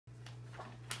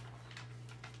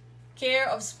Care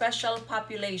of Special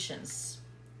Populations.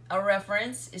 A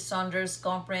reference is Saunders'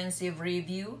 Comprehensive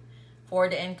Review for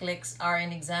the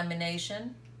NCLEX-RN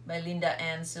examination by Linda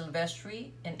N.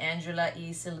 Silvestri and Angela E.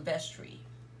 Silvestri.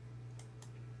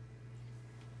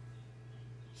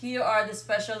 Here are the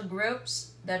special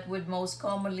groups that would most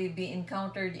commonly be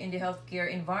encountered in the healthcare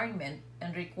environment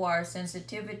and require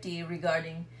sensitivity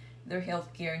regarding their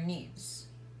healthcare needs.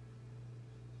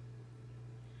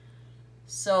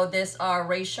 So these are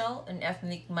racial and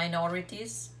ethnic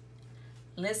minorities,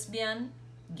 lesbian,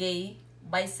 gay,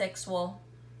 bisexual,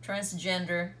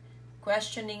 transgender,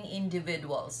 questioning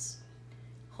individuals,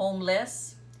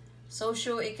 homeless,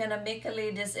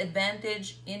 socioeconomically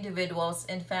disadvantaged individuals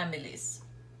and families,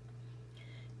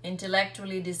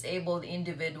 intellectually disabled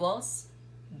individuals,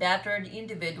 battered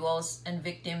individuals and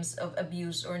victims of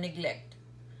abuse or neglect,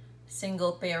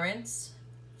 single parents,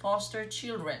 foster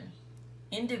children,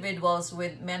 individuals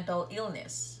with mental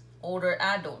illness, older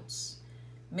adults,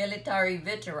 military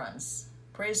veterans,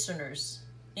 prisoners,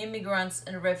 immigrants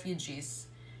and refugees,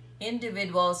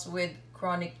 individuals with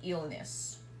chronic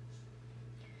illness.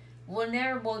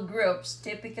 Vulnerable groups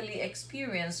typically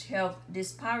experience health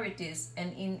disparities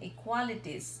and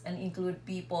inequalities and include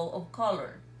people of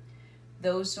color,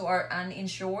 those who are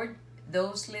uninsured,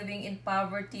 those living in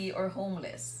poverty or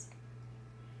homeless,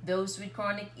 those with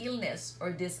chronic illness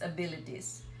or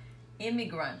disabilities,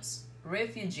 immigrants,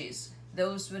 refugees,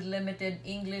 those with limited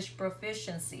English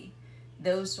proficiency,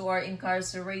 those who are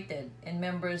incarcerated, and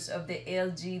members of the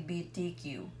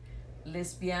LGBTQ,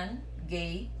 lesbian,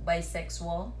 gay,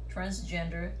 bisexual,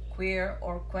 transgender, queer,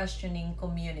 or questioning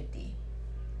community.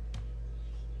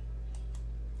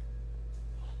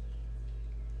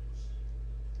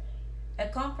 A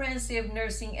comprehensive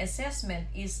nursing assessment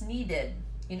is needed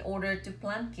in order to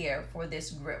plan care for these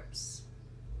groups.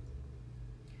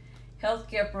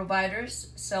 Healthcare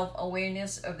providers'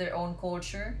 self-awareness of their own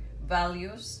culture,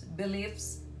 values,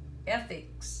 beliefs,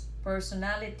 ethics,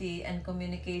 personality, and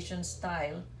communication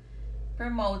style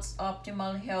promotes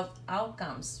optimal health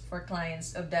outcomes for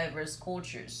clients of diverse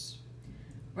cultures.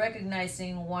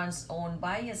 Recognizing one's own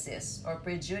biases or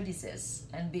prejudices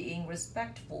and being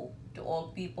respectful to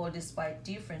all people despite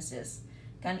differences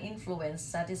can influence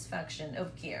satisfaction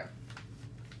of care.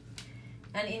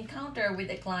 An encounter with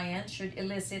a client should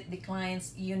elicit the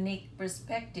client's unique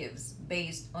perspectives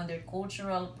based on their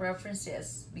cultural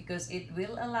preferences because it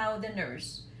will allow the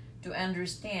nurse to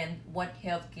understand what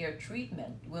healthcare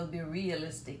treatment will be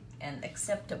realistic and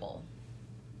acceptable.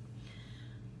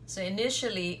 So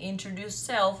initially, introduce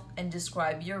self and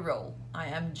describe your role. I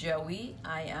am Joey.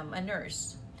 I am a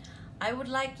nurse. I would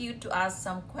like you to ask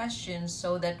some questions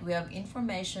so that we have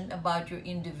information about your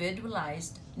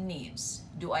individualized needs.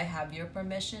 Do I have your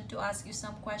permission to ask you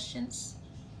some questions?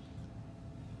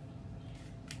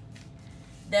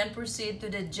 Then proceed to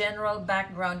the general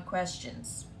background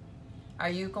questions.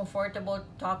 Are you comfortable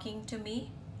talking to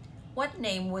me? What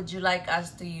name would you like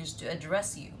us to use to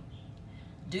address you?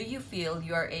 Do you feel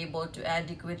you are able to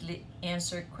adequately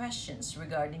answer questions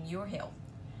regarding your health?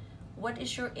 What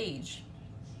is your age?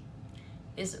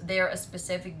 Is there a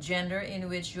specific gender in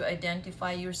which you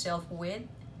identify yourself with?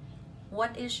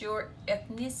 What is your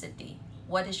ethnicity?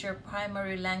 What is your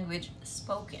primary language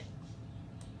spoken?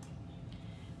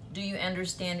 Do you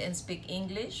understand and speak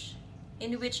English?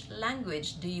 In which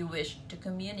language do you wish to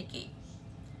communicate?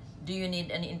 Do you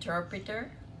need an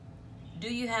interpreter?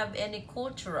 Do you have any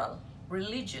cultural,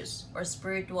 religious, or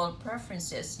spiritual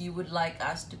preferences you would like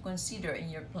us to consider in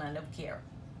your plan of care?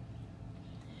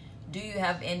 Do you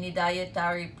have any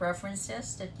dietary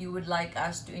preferences that you would like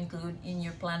us to include in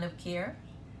your plan of care?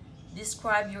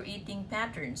 Describe your eating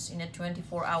patterns in a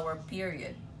 24-hour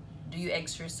period. Do you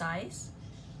exercise?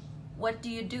 What do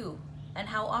you do and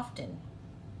how often?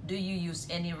 Do you use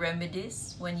any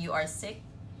remedies when you are sick?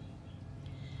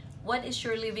 What is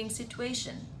your living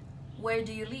situation? Where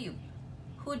do you live?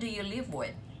 Who do you live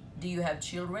with? Do you have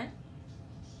children?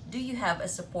 Do you have a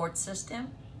support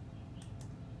system?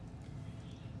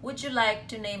 Would you like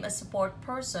to name a support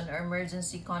person or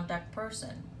emergency contact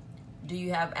person? Do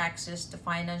you have access to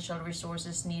financial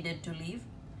resources needed to live?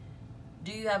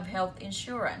 Do you have health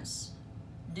insurance?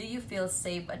 Do you feel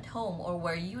safe at home or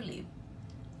where you live?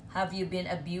 Have you been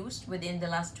abused within the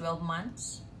last 12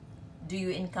 months? Do you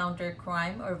encounter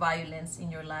crime or violence in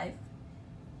your life?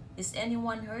 Is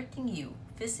anyone hurting you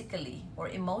physically or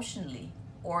emotionally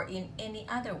or in any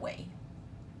other way?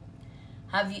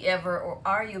 Have you ever or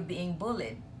are you being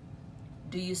bullied?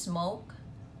 Do you smoke,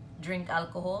 drink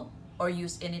alcohol, or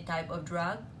use any type of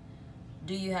drug?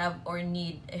 Do you have or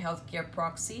need a healthcare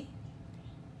proxy?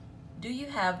 Do you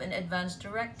have an advance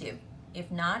directive? If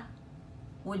not,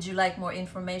 Would you like more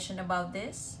information about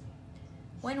this?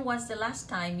 When was the last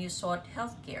time you sought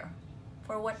health care?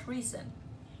 For what reason?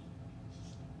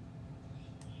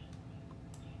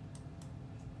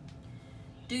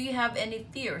 Do you have any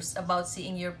fears about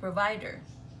seeing your provider?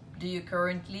 Do you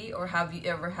currently or have you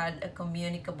ever had a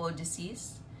communicable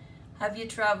disease? Have you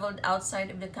traveled outside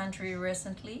of the country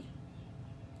recently?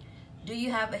 Do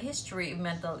you have a history of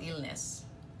mental illness?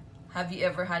 Have you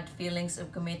ever had feelings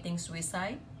of committing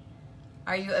suicide?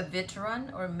 Are you a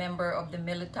veteran or member of the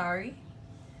military?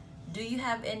 Do you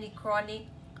have any chronic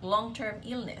long-term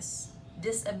illness,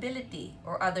 disability,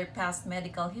 or other past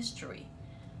medical history?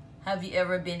 Have you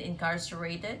ever been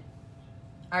incarcerated?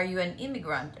 Are you an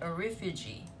immigrant or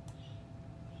refugee?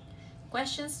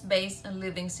 Questions based on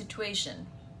living situation.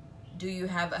 Do you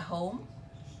have a home?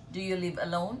 Do you live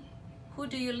alone? Who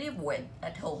do you live with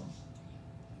at home?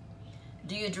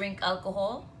 Do you drink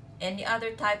alcohol? Any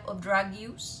other type of drug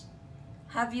use?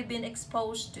 Have you been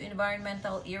exposed to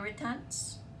environmental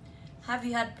irritants? Have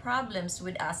you had problems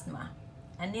with asthma,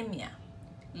 anemia,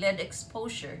 lead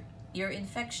exposure, ear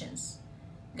infections,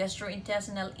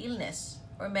 gastrointestinal illness,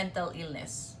 or mental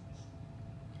illness?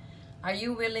 Are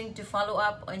you willing to follow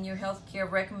up on your healthcare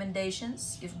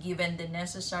recommendations if given the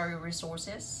necessary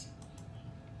resources?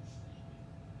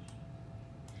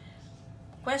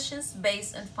 Questions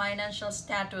based on financial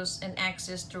status and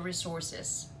access to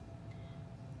resources.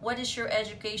 What is your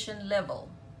education level?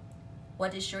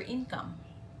 What is your income?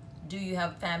 Do you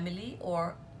have family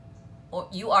or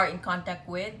you are in contact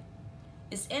with?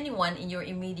 Is anyone in your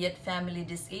immediate family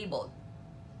disabled?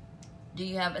 Do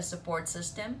you have a support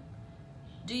system?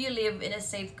 Do you live in a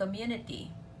safe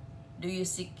community? Do you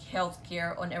seek health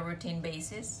care on a routine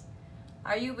basis?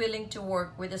 Are you willing to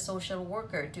work with a social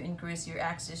worker to increase your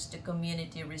access to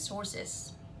community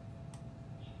resources?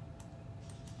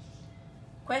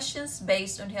 Questions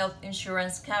based on health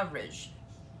insurance coverage.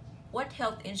 What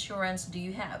health insurance do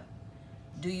you have?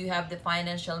 Do you have the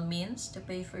financial means to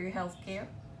pay for your health care?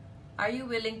 Are you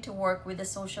willing to work with a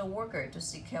social worker to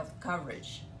seek health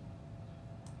coverage?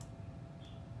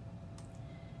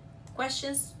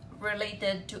 Questions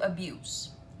related to abuse.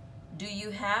 Do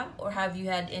you have or have you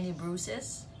had any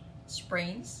bruises,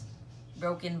 sprains,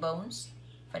 broken bones,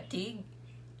 fatigue,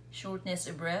 shortness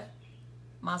of breath,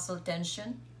 muscle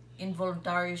tension,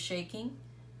 involuntary shaking,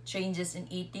 changes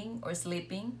in eating or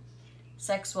sleeping,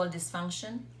 sexual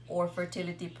dysfunction, or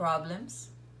fertility problems?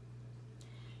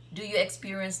 Do you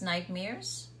experience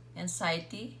nightmares,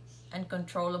 anxiety,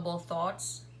 uncontrollable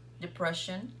thoughts,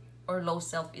 depression, or low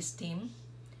self-esteem?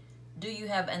 Do you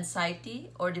have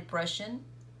anxiety or depression?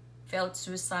 Felt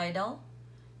suicidal?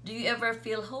 Do you ever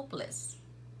feel hopeless,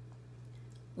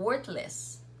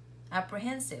 worthless,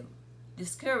 apprehensive,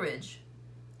 discouraged,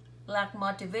 lack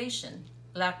motivation,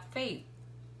 lack faith,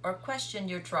 or question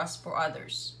your trust for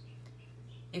others?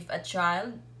 If a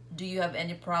child, do you have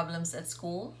any problems at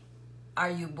school?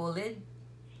 Are you bullied?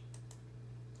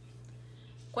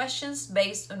 Questions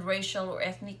based on racial or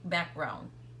ethnic background.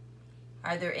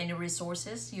 Are there any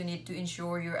resources you need to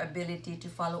ensure your ability to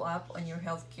follow up on your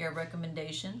healthcare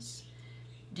recommendations?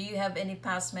 Do you have any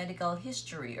past medical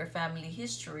history or family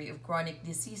history of chronic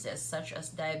diseases such as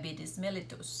diabetes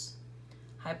mellitus,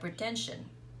 hypertension,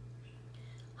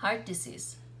 heart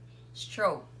disease,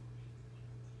 stroke,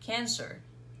 cancer,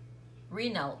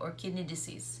 renal or kidney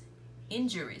disease,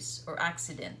 injuries or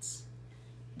accidents,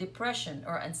 depression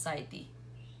or anxiety?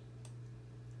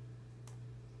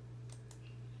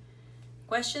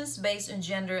 Questions based on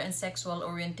gender and sexual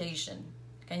orientation.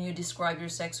 Can you describe your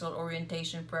sexual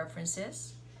orientation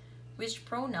preferences? Which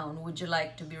pronoun would you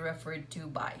like to be referred to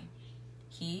by?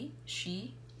 He,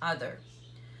 she, other.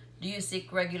 Do you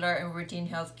seek regular and routine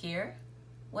health care?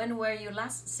 When were you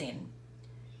last seen?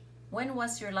 When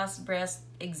was your last breast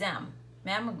exam,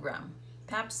 mammogram,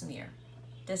 pap smear,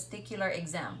 testicular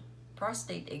exam,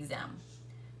 prostate exam?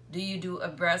 Do you do a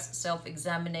breast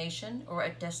self-examination or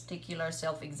a testicular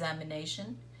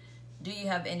self-examination? Do you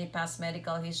have any past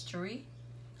medical history?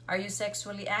 Are you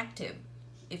sexually active?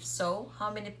 If so, how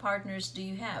many partners do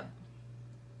you have?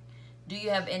 Do you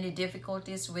have any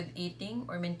difficulties with eating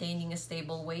or maintaining a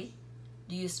stable weight?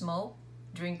 Do you smoke,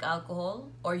 drink alcohol,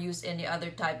 or use any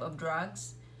other type of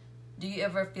drugs? Do you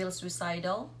ever feel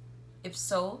suicidal? If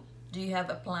so, do you have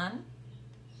a plan?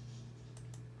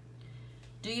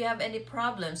 Do you have any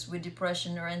problems with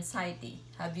depression or anxiety?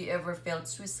 Have you ever felt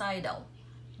suicidal?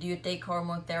 Do you take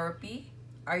hormone therapy?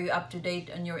 Are you up to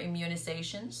date on your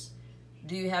immunizations?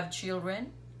 Do you have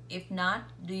children? If not,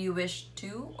 do you wish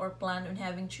to or plan on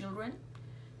having children?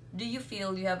 Do you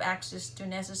feel you have access to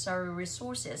necessary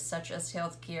resources such as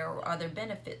health care or other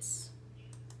benefits?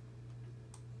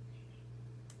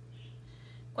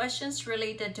 Questions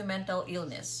related to mental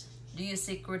illness. Do you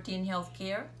seek routine health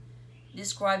care?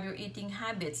 Describe your eating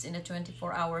habits in a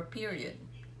 24-hour period.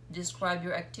 Describe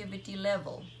your activity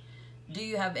level. Do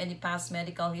you have any past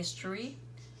medical history?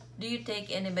 Do you take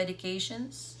any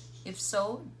medications? If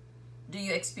so, do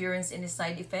you experience any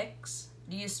side effects?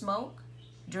 Do you smoke,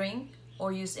 drink,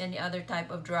 or use any other type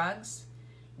of drugs?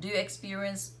 Do you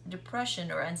experience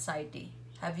depression or anxiety?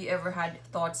 Have you ever had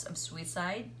thoughts of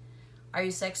suicide? Are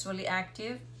you sexually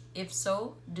active? If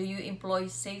so, do you employ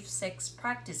safe sex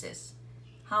practices?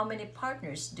 How many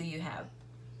partners do you have?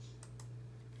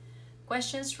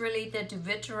 Questions related to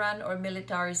veteran or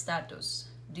military status.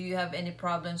 Do you have any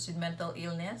problems with mental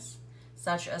illness,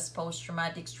 such as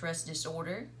post-traumatic stress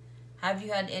disorder? Have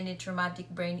you had any traumatic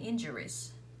brain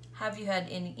injuries? Have you had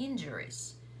any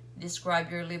injuries?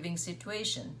 Describe your living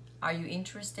situation. Are you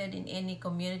interested in any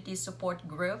community support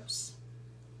groups?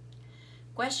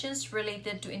 Questions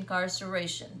related to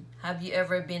incarceration. Have you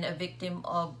ever been a victim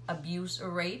of abuse or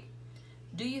rape?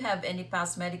 Do you have any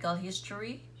past medical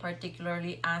history,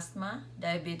 particularly asthma,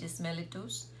 diabetes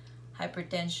mellitus,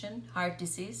 hypertension, heart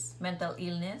disease, mental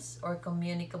illness, or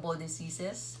communicable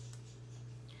diseases?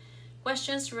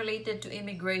 Questions related to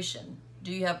immigration.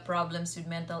 Do you have problems with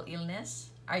mental illness?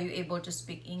 Are you able to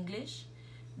speak English?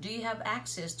 Do you have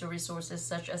access to resources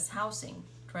such as housing,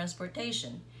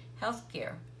 transportation,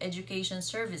 healthcare, education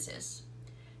services?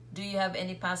 Do you have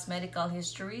any past medical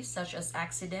history such as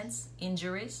accidents,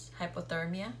 injuries,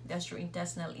 hypothermia,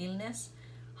 gastrointestinal illness,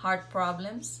 heart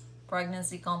problems,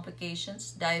 pregnancy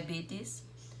complications, diabetes,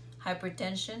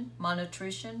 hypertension,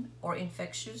 malnutrition, or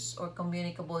infectious or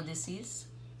communicable disease?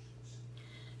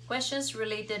 Questions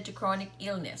related to chronic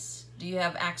illness. Do you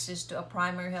have access to a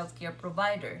primary healthcare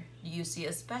provider? Do you see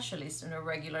a specialist on a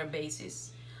regular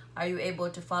basis? Are you able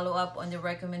to follow up on the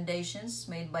recommendations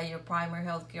made by your primary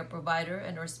healthcare provider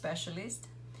and or specialist?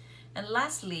 And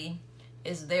lastly,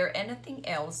 is there anything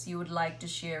else you would like to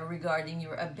share regarding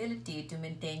your ability to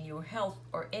maintain your health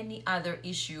or any other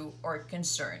issue or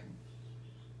concern?